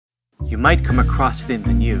You might come across it in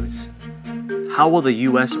the news. How will the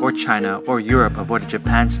US or China or Europe avoid a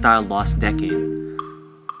Japan-style lost decade?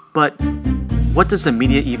 But what does the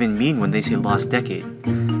media even mean when they say lost decade?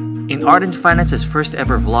 In Art and Finance's first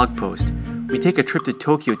ever vlog post, we take a trip to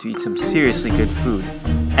Tokyo to eat some seriously good food,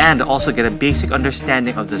 and also get a basic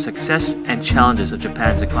understanding of the success and challenges of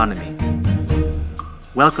Japan's economy.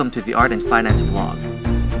 Welcome to the Art and Finance vlog.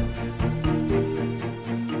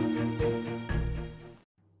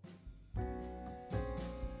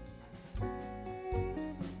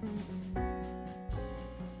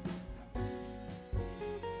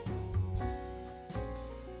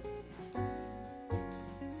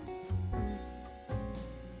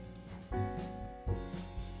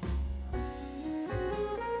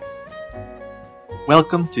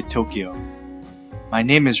 Welcome to Tokyo. My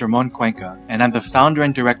name is Ramon Cuenca, and I'm the founder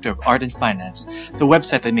and director of Art and Finance, the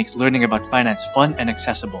website that makes learning about finance fun and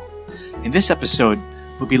accessible. In this episode,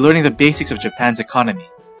 we'll be learning the basics of Japan's economy.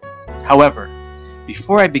 However,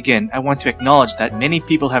 before I begin, I want to acknowledge that many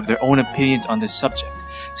people have their own opinions on this subject,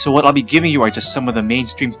 so what I'll be giving you are just some of the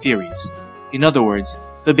mainstream theories. In other words,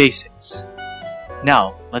 the basics.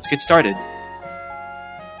 Now, let's get started.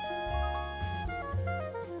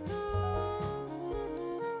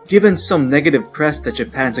 Given some negative press that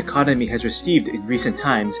Japan's economy has received in recent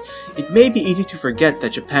times, it may be easy to forget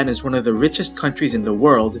that Japan is one of the richest countries in the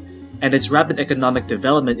world, and its rapid economic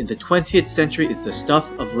development in the 20th century is the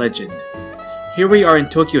stuff of legend. Here we are in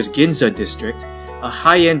Tokyo's Ginza district, a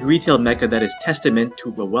high-end retail mecca that is testament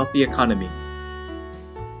to a wealthy economy.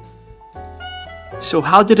 So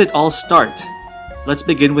how did it all start? Let's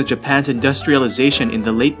begin with Japan's industrialization in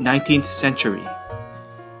the late 19th century.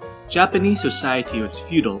 Japanese society was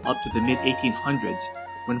feudal up to the mid-1800s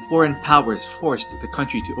when foreign powers forced the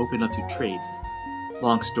country to open up to trade.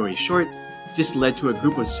 Long story short, this led to a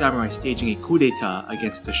group of samurai staging a coup d'etat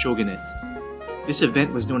against the shogunate. This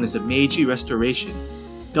event was known as the Meiji Restoration,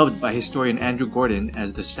 dubbed by historian Andrew Gordon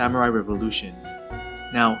as the Samurai Revolution.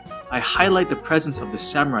 Now, I highlight the presence of the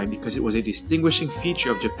samurai because it was a distinguishing feature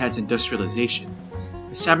of Japan's industrialization.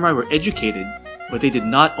 The samurai were educated, but they did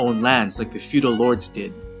not own lands like the feudal lords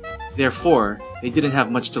did. Therefore, they didn't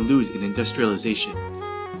have much to lose in industrialization.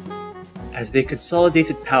 As they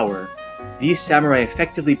consolidated power, these samurai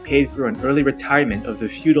effectively paid for an early retirement of the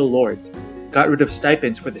feudal lords, got rid of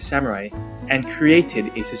stipends for the samurai, and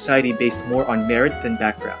created a society based more on merit than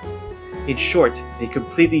background. In short, they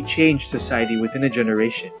completely changed society within a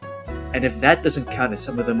generation. And if that doesn't count as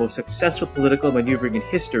some of the most successful political maneuvering in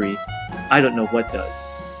history, I don't know what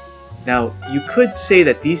does. Now, you could say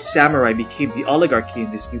that these samurai became the oligarchy in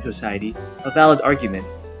this new society, a valid argument,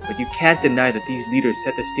 but you can't deny that these leaders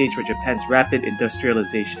set the stage for Japan's rapid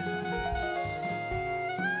industrialization.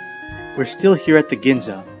 We're still here at the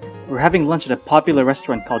Ginza. We're having lunch at a popular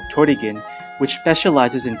restaurant called Torigin, which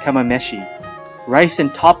specializes in kamameshi, rice and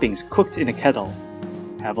toppings cooked in a kettle.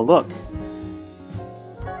 Have a look.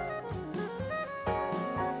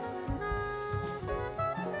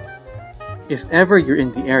 If ever you're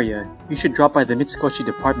in the area, you should drop by the Mitsukoshi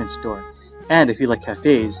department store. And if you like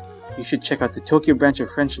cafes, you should check out the Tokyo branch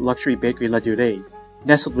of French luxury bakery La Durée,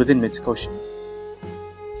 nestled within Mitsukoshi.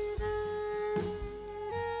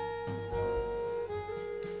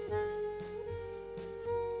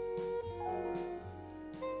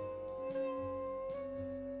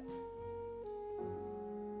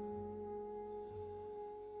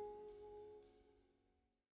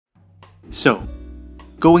 So,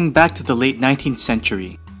 going back to the late 19th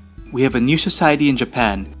century, we have a new society in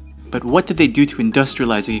Japan, but what did they do to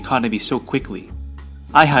industrialize the economy so quickly?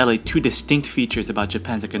 I highlight two distinct features about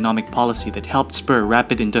Japan's economic policy that helped spur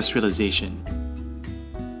rapid industrialization.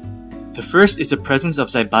 The first is the presence of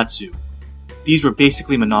zaibatsu. These were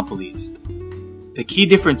basically monopolies. The key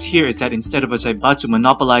difference here is that instead of a zaibatsu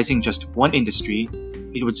monopolizing just one industry,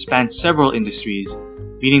 it would span several industries,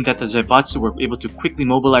 meaning that the zaibatsu were able to quickly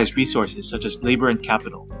mobilize resources such as labor and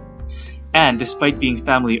capital. And despite being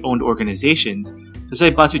family-owned organizations, the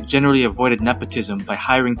zaibatsu generally avoided nepotism by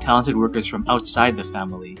hiring talented workers from outside the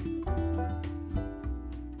family.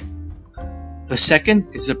 The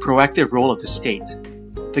second is the proactive role of the state.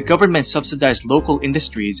 The government subsidized local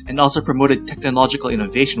industries and also promoted technological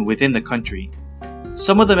innovation within the country.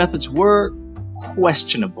 Some of the methods were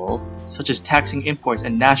questionable, such as taxing imports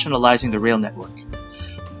and nationalizing the rail network.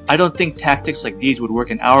 I don't think tactics like these would work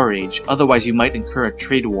in our age, otherwise you might incur a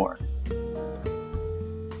trade war.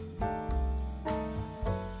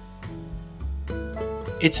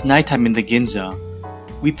 It's nighttime in the Ginza.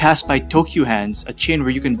 We pass by Tokyo Hands, a chain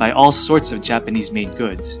where you can buy all sorts of Japanese-made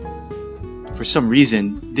goods. For some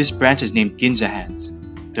reason, this branch is named Ginza Hands.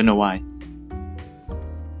 Don't know why.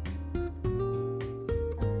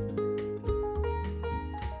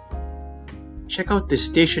 check out this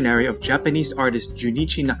stationery of Japanese artist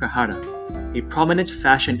Junichi Nakahara, a prominent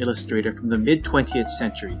fashion illustrator from the mid-20th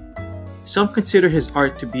century. Some consider his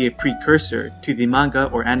art to be a precursor to the manga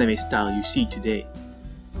or anime style you see today.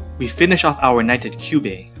 We finish off our night at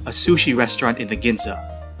Kyubei, a sushi restaurant in the Ginza.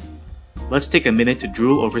 Let's take a minute to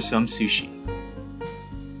drool over some sushi.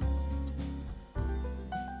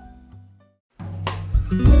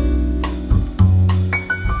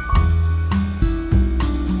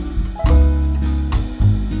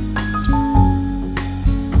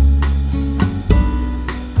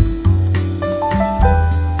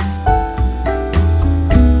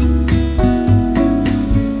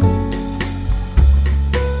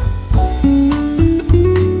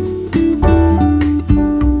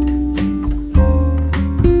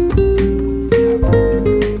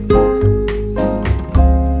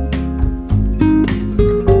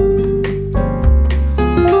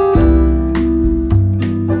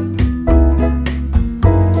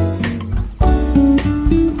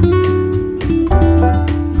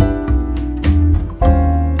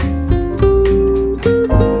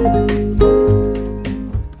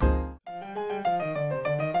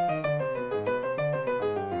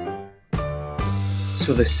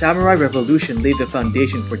 So the Samurai Revolution laid the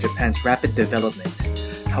foundation for Japan's rapid development.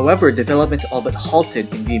 However, development all but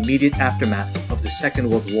halted in the immediate aftermath of the Second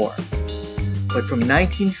World War. But from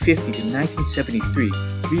 1950 to 1973,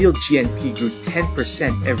 real GNP grew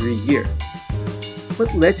 10% every year.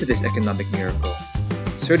 What led to this economic miracle?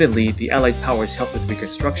 Certainly, the Allied powers helped with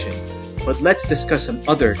Reconstruction, but let's discuss some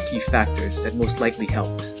other key factors that most likely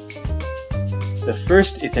helped. The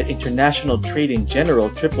first is that international trade in general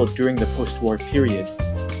tripled during the post-war period.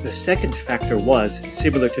 The second factor was,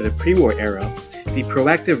 similar to the pre-war era, the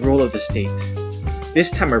proactive role of the state. This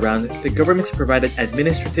time around, the government provided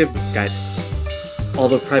administrative guidance.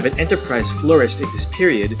 Although private enterprise flourished in this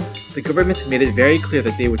period, the government made it very clear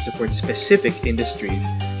that they would support specific industries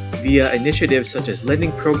via initiatives such as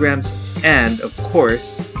lending programs and, of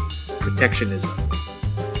course, protectionism.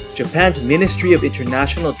 Japan's Ministry of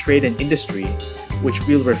International Trade and Industry, which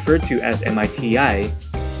we'll refer to as MITI,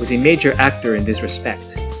 was a major actor in this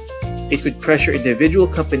respect. It could pressure individual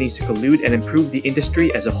companies to collude and improve the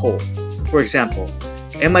industry as a whole. For example,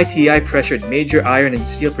 MITI pressured major iron and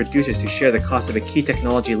steel producers to share the cost of a key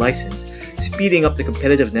technology license, speeding up the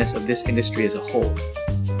competitiveness of this industry as a whole.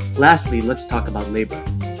 Lastly, let's talk about labor.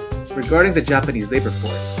 Regarding the Japanese labor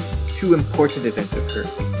force, two important events occurred.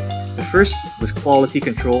 The first was quality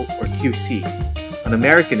control, or QC. On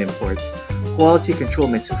American imports, quality control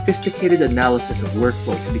meant sophisticated analysis of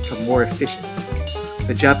workflow to become more efficient.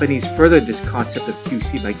 The Japanese furthered this concept of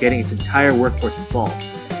QC by getting its entire workforce involved.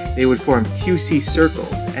 They would form QC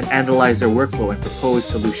circles and analyze their workflow and propose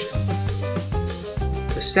solutions.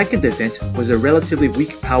 The second event was a relatively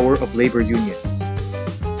weak power of labor unions.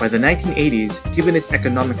 By the 1980s, given its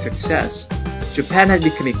economic success, Japan had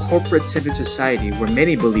become a corporate-centered society where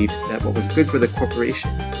many believed that what was good for the corporation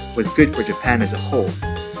was good for Japan as a whole.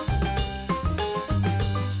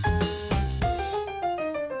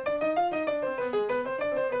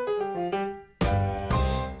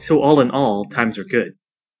 So all in all, times were good.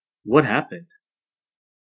 What happened?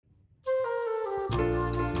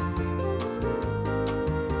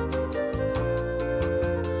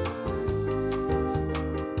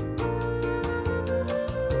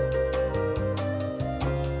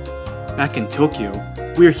 Back in Tokyo,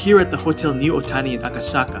 we are here at the Hotel New Otani in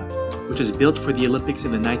Akasaka, which was built for the Olympics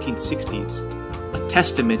in the 1960s, a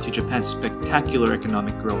testament to Japan's spectacular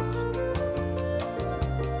economic growth.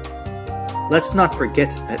 Let's not forget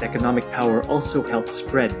that economic power also helped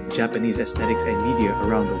spread Japanese aesthetics and media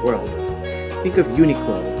around the world. Think of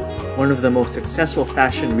Uniqlo, one of the most successful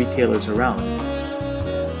fashion retailers around.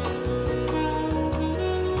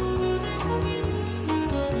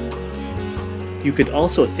 You could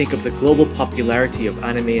also think of the global popularity of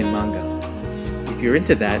anime and manga. If you're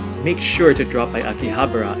into that, make sure to drop by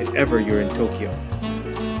Akihabara if ever you're in Tokyo.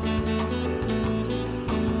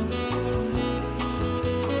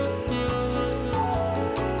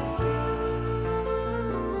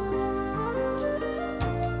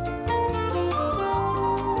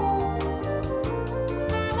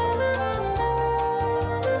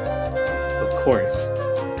 Of course,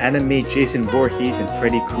 anime Jason Voorhees and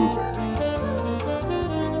Freddy Krueger.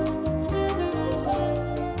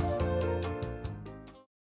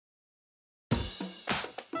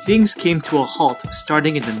 Things came to a halt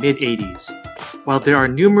starting in the mid-80s. While there are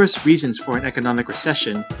numerous reasons for an economic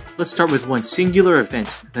recession, let's start with one singular event,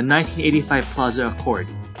 the 1985 Plaza Accord.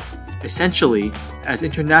 Essentially, as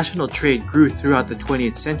international trade grew throughout the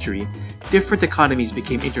 20th century, different economies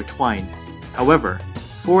became intertwined. However,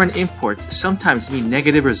 Foreign imports sometimes mean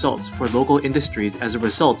negative results for local industries as a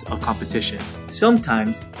result of competition.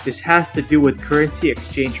 Sometimes this has to do with currency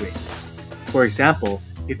exchange rates. For example,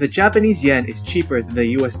 if the Japanese yen is cheaper than the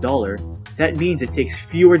US dollar, that means it takes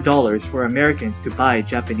fewer dollars for Americans to buy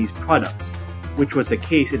Japanese products, which was the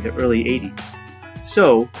case in the early 80s.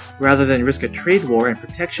 So, rather than risk a trade war and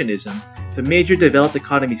protectionism, the major developed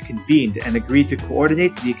economies convened and agreed to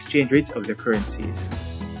coordinate the exchange rates of their currencies.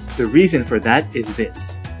 The reason for that is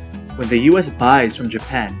this. When the US buys from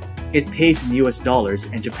Japan, it pays in US dollars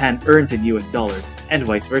and Japan earns in US dollars, and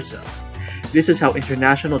vice versa. This is how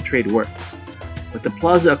international trade works. What the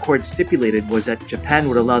Plaza Accord stipulated was that Japan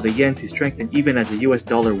would allow the yen to strengthen even as the US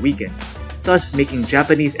dollar weakened, thus making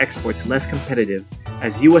Japanese exports less competitive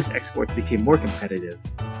as US exports became more competitive.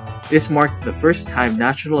 This marked the first time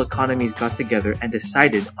national economies got together and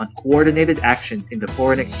decided on coordinated actions in the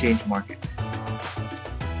foreign exchange market.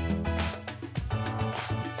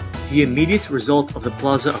 The immediate result of the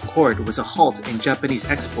Plaza Accord was a halt in Japanese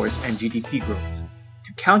exports and GDP growth.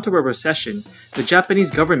 To counter a recession, the Japanese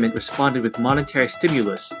government responded with monetary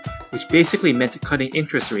stimulus, which basically meant cutting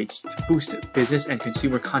interest rates to boost business and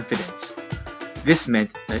consumer confidence. This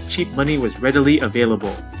meant that cheap money was readily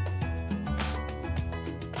available.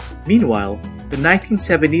 Meanwhile, the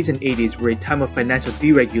 1970s and 80s were a time of financial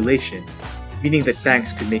deregulation, meaning that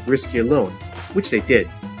banks could make riskier loans, which they did.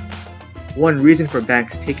 One reason for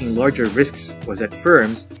banks taking larger risks was that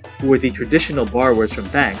firms, who were the traditional borrowers from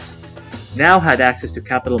banks, now had access to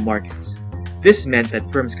capital markets. This meant that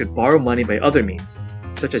firms could borrow money by other means,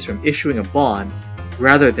 such as from issuing a bond,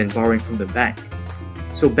 rather than borrowing from the bank.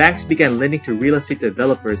 So banks began lending to real estate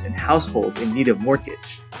developers and households in need of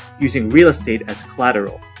mortgage, using real estate as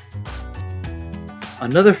collateral.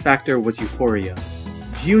 Another factor was euphoria.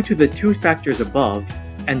 Due to the two factors above,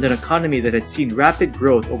 and an economy that had seen rapid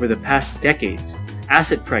growth over the past decades,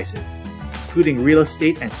 asset prices, including real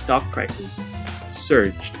estate and stock prices,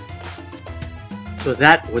 surged. So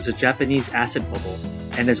that was a Japanese asset bubble,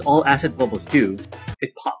 and as all asset bubbles do,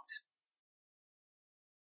 it popped.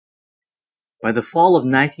 By the fall of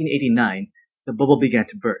 1989, the bubble began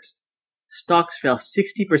to burst. Stocks fell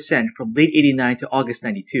 60% from late 89 to August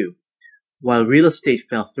 92, while real estate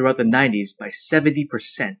fell throughout the 90s by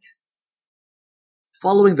 70%.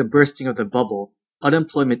 Following the bursting of the bubble,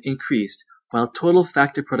 unemployment increased, while total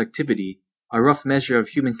factor productivity, a rough measure of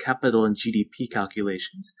human capital and GDP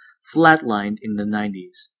calculations, flatlined in the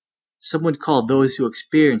 90s. Some would call those who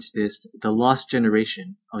experienced this the lost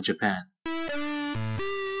generation of Japan.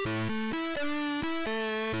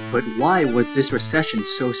 But why was this recession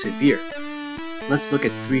so severe? Let's look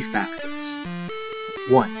at three factors.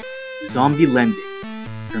 1. Zombie lending.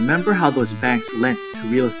 Remember how those banks lent to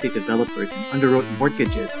real estate developers and underwrote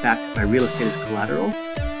mortgages backed by real estate as collateral?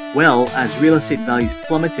 Well, as real estate values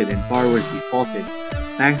plummeted and borrowers defaulted,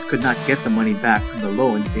 banks could not get the money back from the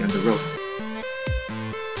loans they underwrote.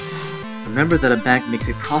 Remember that a bank makes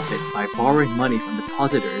a profit by borrowing money from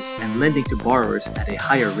depositors and lending to borrowers at a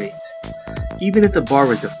higher rate. Even if the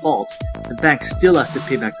borrowers default, the bank still has to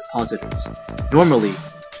pay back depositors. Normally,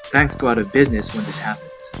 banks go out of business when this happens.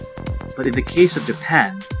 But in the case of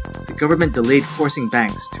Japan, the government delayed forcing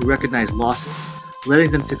banks to recognize losses,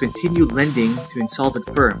 letting them to continue lending to insolvent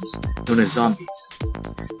firms, known as zombies.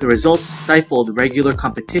 The results stifled regular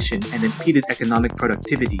competition and impeded economic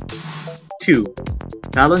productivity. 2.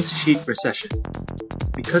 Balance sheet recession.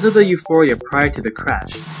 Because of the euphoria prior to the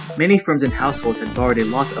crash, many firms and households had borrowed a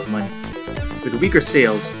lot of money. With weaker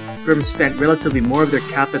sales, firms spent relatively more of their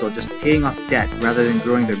capital just paying off debt rather than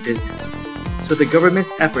growing their business. So the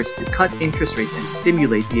government's efforts to cut interest rates and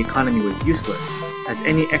stimulate the economy was useless, as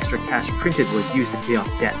any extra cash printed was used to pay off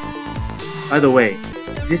debt. By the way,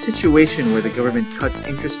 this situation where the government cuts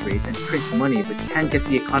interest rates and prints money but can't get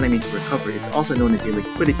the economy to recover is also known as a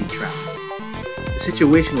liquidity trap. The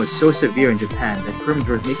situation was so severe in Japan that firms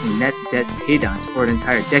were making net debt paydowns for an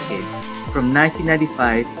entire decade, from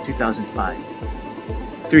 1995 to 2005.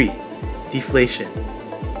 3. Deflation.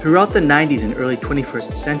 Throughout the 90s and early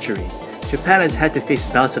 21st century, Japan has had to face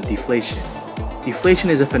bouts of deflation. Deflation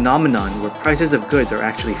is a phenomenon where prices of goods are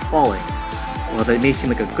actually falling. While that may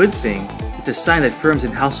seem like a good thing, it's a sign that firms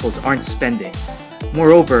and households aren't spending.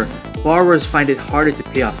 Moreover, borrowers find it harder to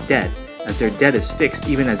pay off debt, as their debt is fixed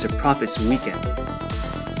even as their profits weaken.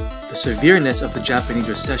 The severeness of the Japanese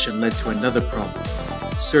recession led to another problem: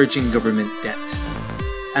 surging government debt.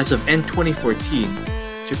 As of end 2014,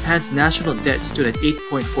 Japan's national debt stood at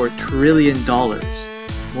 $8.4 trillion,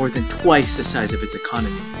 more than twice the size of its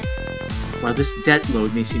economy. While this debt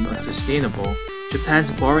load may seem unsustainable,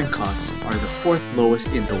 Japan's borrowing costs are the fourth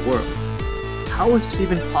lowest in the world. How is this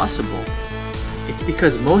even possible? It's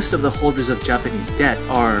because most of the holders of Japanese debt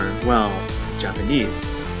are, well, Japanese.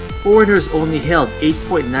 Foreigners only held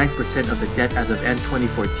 8.9% of the debt as of end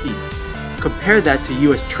 2014. Compare that to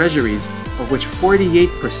US Treasuries, of which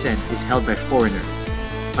 48% is held by foreigners.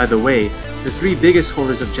 By the way, the three biggest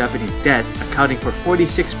holders of Japanese debt, accounting for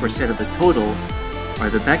 46% of the total, are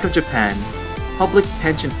the Bank of Japan, public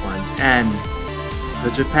pension funds, and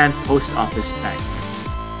the Japan Post Office Bank.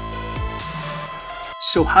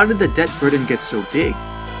 So how did the debt burden get so big?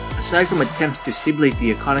 Aside from attempts to stimulate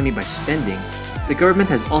the economy by spending, the government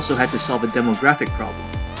has also had to solve a demographic problem.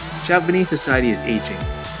 Japanese society is aging.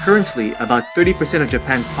 Currently, about 30% of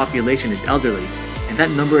Japan's population is elderly, and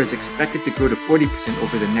that number is expected to grow to 40%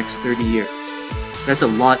 over the next 30 years. That's a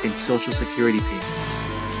lot in social security payments.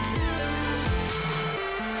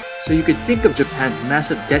 So you could think of Japan's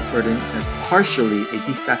massive debt burden as partially a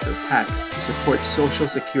de facto tax to support social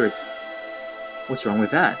security. What's wrong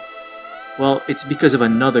with that? Well, it's because of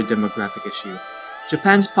another demographic issue.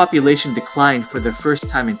 Japan's population declined for the first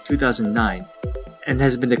time in 2009 and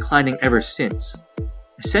has been declining ever since.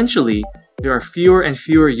 Essentially, there are fewer and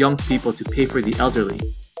fewer young people to pay for the elderly.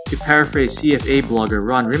 To paraphrase CFA blogger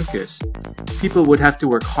Ron Rimkus, people would have to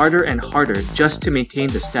work harder and harder just to maintain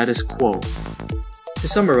the status quo. To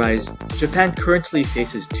summarize, Japan currently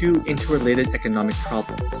faces two interrelated economic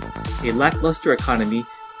problems: a lackluster economy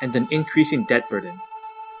and an increasing debt burden.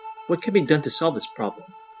 What can be done to solve this problem?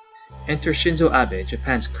 Enter Shinzo Abe,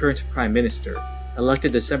 Japan's current Prime Minister,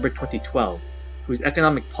 elected December 2012, whose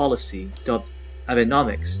economic policy, dubbed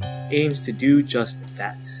Abenomics, aims to do just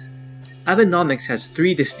that. Abenomics has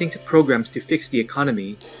three distinct programs to fix the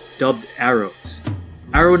economy, dubbed arrows.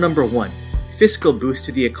 Arrow number 1, fiscal boost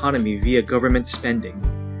to the economy via government spending.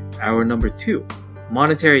 Arrow number 2,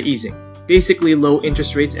 monetary easing, basically low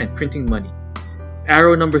interest rates and printing money.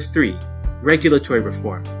 Arrow number 3, regulatory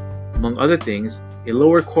reform. Among other things, a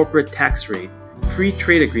lower corporate tax rate, free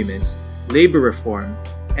trade agreements, labor reform,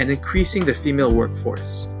 and increasing the female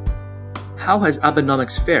workforce. How has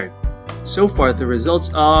Abenomics fared? So far, the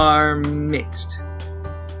results are mixed.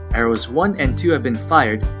 Arrows 1 and 2 have been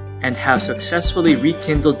fired and have successfully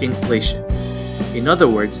rekindled inflation. In other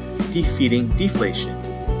words, defeating deflation.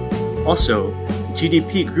 Also,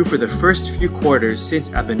 GDP grew for the first few quarters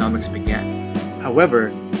since Abenomics began.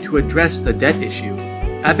 However, to address the debt issue,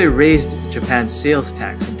 Abe raised Japan's sales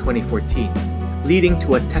tax in 2014, leading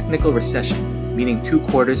to a technical recession, meaning 2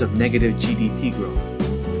 quarters of negative GDP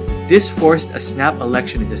growth. This forced a snap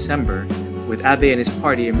election in December, with Abe and his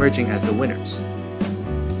party emerging as the winners.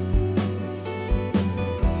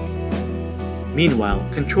 Meanwhile,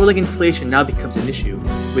 controlling inflation now becomes an issue,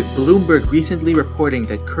 with Bloomberg recently reporting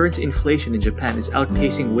that current inflation in Japan is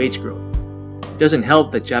outpacing wage growth. It doesn't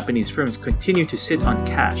help that Japanese firms continue to sit on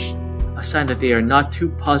cash, a sign that they are not too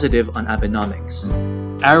positive on Abenomics.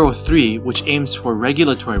 Arrow 3, which aims for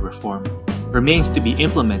regulatory reform, remains to be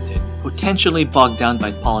implemented, potentially bogged down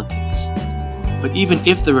by politics. But even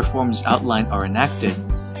if the reforms outlined are enacted,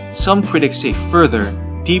 some critics say further,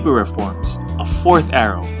 deeper reforms, a fourth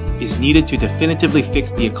arrow, is needed to definitively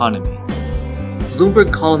fix the economy.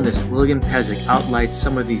 Bloomberg columnist William Pezic outlined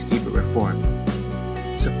some of these deeper reforms: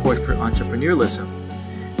 support for entrepreneurialism,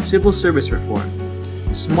 civil service reform,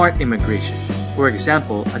 smart immigration, for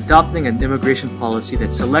example, adopting an immigration policy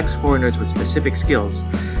that selects foreigners with specific skills,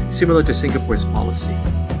 similar to Singapore's policy,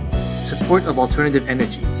 support of alternative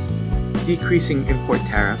energies, decreasing import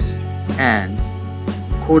tariffs, and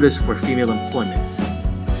quotas for female employment.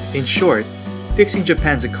 In short, fixing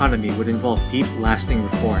Japan's economy would involve deep, lasting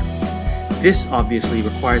reform. This obviously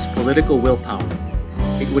requires political willpower.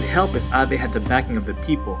 It would help if Abe had the backing of the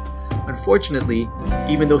people. Unfortunately,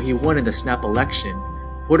 even though he won in the snap election,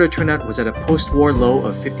 voter turnout was at a post-war low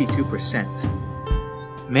of 52%.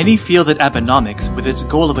 Many feel that Abenomics, with its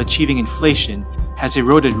goal of achieving inflation, has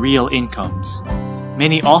eroded real incomes.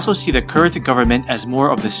 Many also see the current government as more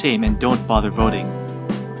of the same and don't bother voting.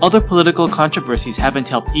 Other political controversies haven't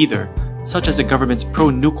helped either, such as the government's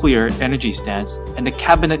pro-nuclear energy stance and the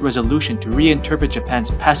cabinet resolution to reinterpret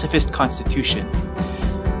Japan's pacifist constitution.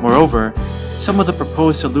 Moreover, some of the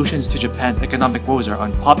proposed solutions to Japan's economic woes are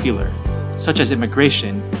unpopular, such as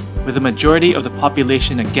immigration, with the majority of the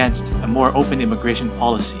population against a more open immigration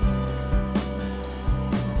policy.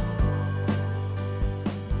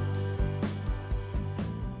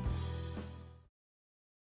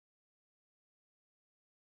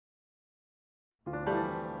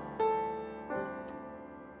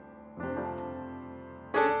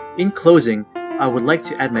 In closing, I would like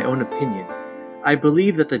to add my own opinion. I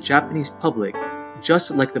believe that the Japanese public,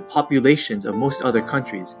 just like the populations of most other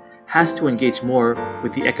countries, has to engage more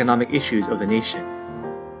with the economic issues of the nation.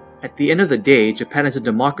 At the end of the day, Japan is a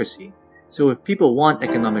democracy, so if people want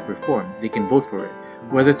economic reform, they can vote for it,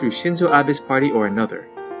 whether through Shinzo Abe's party or another.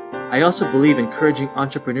 I also believe encouraging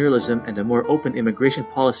entrepreneurialism and a more open immigration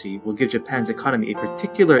policy will give Japan's economy a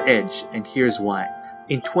particular edge, and here's why.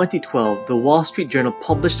 In 2012, the Wall Street Journal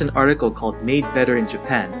published an article called Made Better in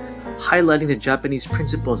Japan, highlighting the Japanese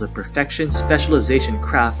principles of perfection, specialization,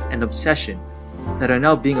 craft, and obsession that are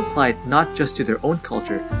now being applied not just to their own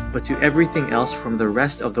culture, but to everything else from the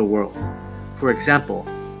rest of the world. For example,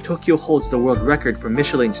 Tokyo holds the world record for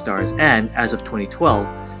Michelin stars and, as of 2012,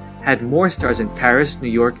 had more stars in Paris, New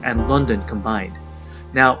York, and London combined.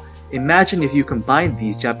 Now, imagine if you combine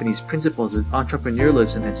these Japanese principles with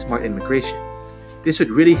entrepreneurialism and smart immigration. This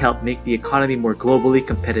would really help make the economy more globally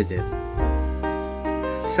competitive.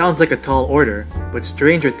 Sounds like a tall order, but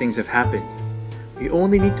stranger things have happened. We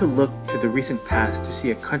only need to look to the recent past to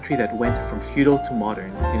see a country that went from feudal to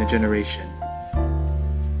modern in a generation.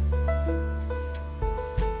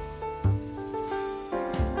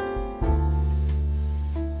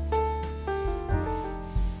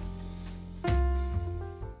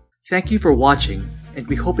 Thank you for watching, and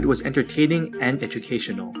we hope it was entertaining and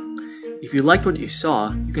educational. If you liked what you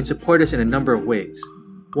saw, you can support us in a number of ways.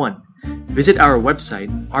 1. Visit our website,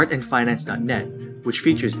 artandfinance.net, which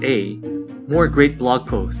features A. More great blog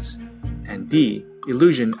posts, and B.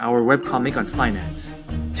 Illusion, our webcomic on finance.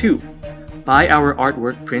 2. Buy our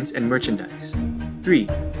artwork, prints, and merchandise. 3.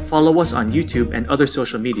 Follow us on YouTube and other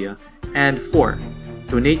social media. And 4.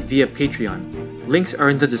 Donate via Patreon. Links are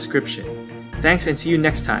in the description. Thanks and see you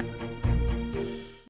next time.